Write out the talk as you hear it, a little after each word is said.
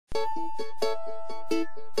Hello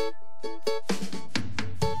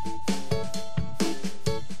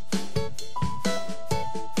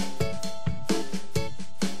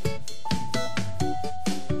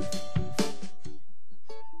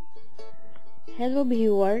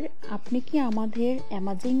viewer, আপনি কি আমাদের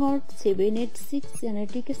অ্যামাজিং অর্ড 786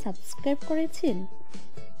 চ্যানেলটিকে সাবস্ক্রাইব করেছেন?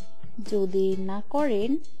 যদি না করেন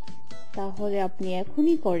তাহলে আপনি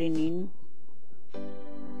এখনই করে নিন।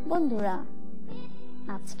 বন্ধুরা,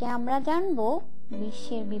 আজকে আমরা জানব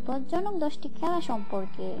বিশ্বের বিপজ্জনক 10টি খেলা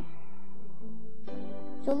সম্পর্কে।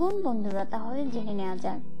 চলুন বন্ধুরা, তাহলে জেনে নেওয়া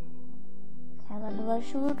যাক। খেলাধুলার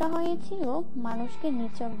শুরুটা হয়েছিল মানুষকে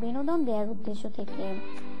নিছক বিনোদন দেওয়ার উদ্দেশ্য থেকে।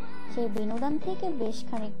 সেই বিনোদন থেকে বেশ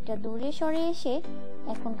খানিকটা দূরে সরে এসে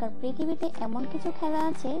এখনকার পৃথিবীতে এমন কিছু খেলা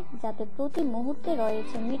আছে যাতে প্রতি মুহূর্তে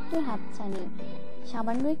রয়েছে মৃত্যুর হাতছানি।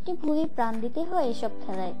 সামান্য একটি ভুলে প্রাণ দিতে হয় এসব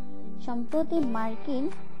খেলায়। সম্প্রতি মার্কিন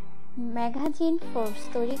ম্যাগাজিন ফোর্বস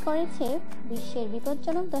তৈরি করেছে বিশ্বের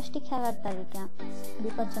বিপজ্জনক 10টি খেলার তালিকা।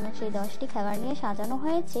 বিপজ্জনক সেই 10টি খেলা নিয়ে সাজানো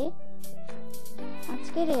হয়েছে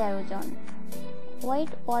আজকের এই আয়োজন।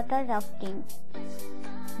 White water rafting.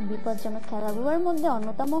 বিপজ্জনক খেলাগুলোর মধ্যে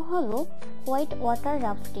অন্যতম হলো হোয়াইট ওয়াটার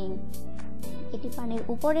রাফটিং। এটি পানির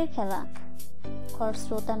উপরের খেলা।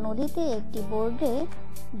 খরস্রোতা নদীতে একটি বোর্ডে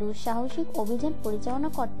দুঃসাহসিক অভিযান পরিচালনা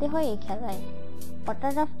করতে হয় এই খেলায়।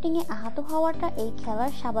 ওয়াটার রাফটিংয়ে আহত হওয়াটা এই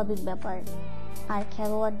খেলার স্বাভাবিক ব্যাপার, আর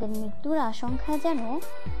খেলোয়াড়দের মৃত্যুর আশঙ্কা যেন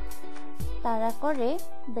তারা করে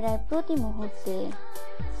প্রায় প্রতি মুহূর্তে।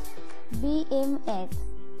 বিএমএক্স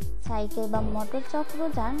সাইকেল বা মোটর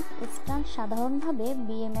চক্রযান স্টান্ট, সাধারণভাবে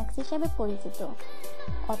বিএমএক্স হিসাবে পরিচিত।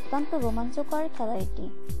 অত্যন্ত রোমাঞ্চকর খেলা এটি,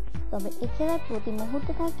 তবে এ খেলায় প্রতি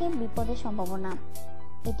মুহূর্তে থাকে বিপদের সম্ভাবনা।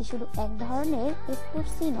 এটি শুধু এক ধরনের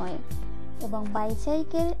স্পোর্টসই নয়, এবং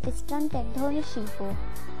বাইসাইকেল স্টান্ট এক ধরনের শিল্প।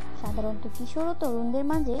 সাধারণত কিশোর ও তরুণদের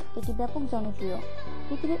মাঝে এটি ব্যাপক জনপ্রিয়।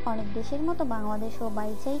 পৃথিবীর অনেক দেশের মতো বাংলাদেশেও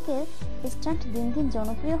বাইসাইকেল স্টান্ট দিন দিন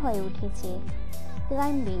জনপ্রিয় হয়ে উঠেছে।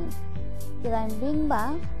 ক্লাইম্বিং বা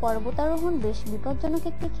পর্বতারোহণ বেশ বিপজ্জনক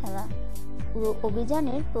একটি খেলা। পুরো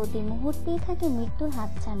অভিযানের প্রতি মুহূর্তেই থাকে মৃত্যুর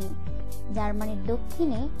হাতছানি। জার্মানির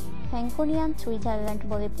দক্ষিণে ফ্র্যাঙ্কোনিয়ান সুইজারল্যান্ড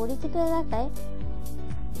বলে পরিচিত এলাকায়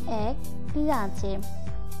এক টিলা আছে।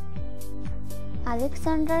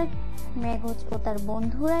 আলেকজান্ডার ম্যাগজ ও তার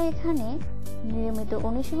বন্ধুরা এখানে নিয়মিত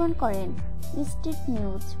অনুশীলন করেন। Street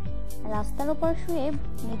news. রাস্তার ওপর শুয়ে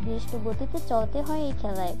নির্দিষ্ট গতিতে চলতে হয় এই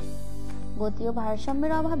খেলায়। গতি ও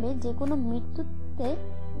ভারসাম্যের অভাবে যে কোনো মৃত্যুতে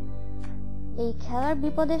এই খেলার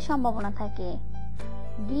বিপদের সম্ভাবনা থাকে।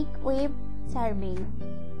 Big wave surfing.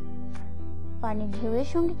 পানির ঢেউয়ের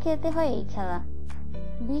সঙ্গে খেলতে হয় এই খেলা।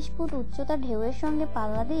 20 ফুট উচ্চতার ঢেউয়ের সঙ্গে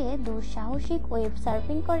পাল্লা দিয়ে দুঃসাহসিক ওয়েভ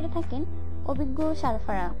সার্ফিং করে থাকেন অভিজ্ঞ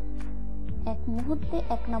সার্ফাররা। এক মুহূর্তে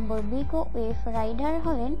 1 নম্বর বিগ ওয়েভ রাইডার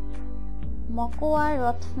হলেন মকোয়া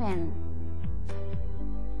রথম্যান।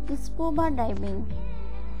 Scuba diving.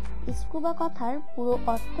 স্কুবা কথার পুরো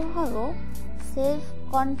অর্থ হলো self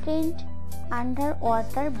content under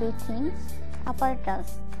water breathing apparatus.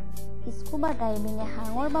 Scuba ডাইভিংয়ে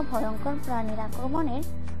হাঙর বা ভয়ঙ্কর প্রাণীর আক্রমণের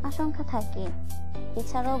আশঙ্কা থাকে।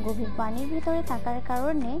 এছাড়াও গভীর পানির ভিতরে থাকার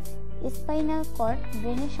কারণে স্পাইনাল কর্ড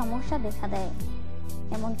ব্রেনের সমস্যা দেখা দেয়,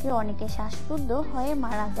 এমনকি অনেকে শ্বাসরুদ্ধ হয়ে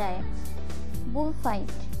মারা যায়। বুল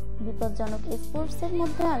ফাইট। বিপজ্জনক স্পোর্টসের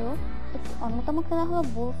মধ্যে আরও একটি অন্যতম খেলা হলো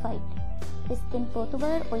বুল ফাইট। স্পেন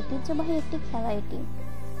পর্তুগালের ঐতিহ্যবাহী একটি খেলা এটি।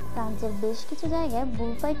 ফ্রান্সের বেশ কিছু জায়গায়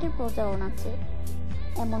বুল ফাইটের প্রচলন আছে,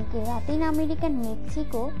 এমনকি লাতিন আমেরিকান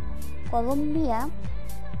মেক্সিকো, কলম্বিয়া,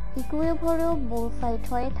 ইকুয়েডরেও বুল ফাইট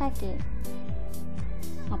হয়ে থাকে।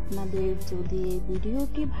 আপনাদের যদি এই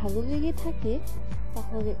ভিডিওটি ভালো লেগে থাকে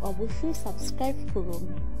তাহলে অবশ্যই সাবস্ক্রাইব করুন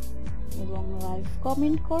এবং লাইক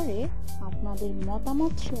কমেন্ট করে আপনাদের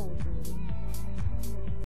মতামত শেয়ার করুন।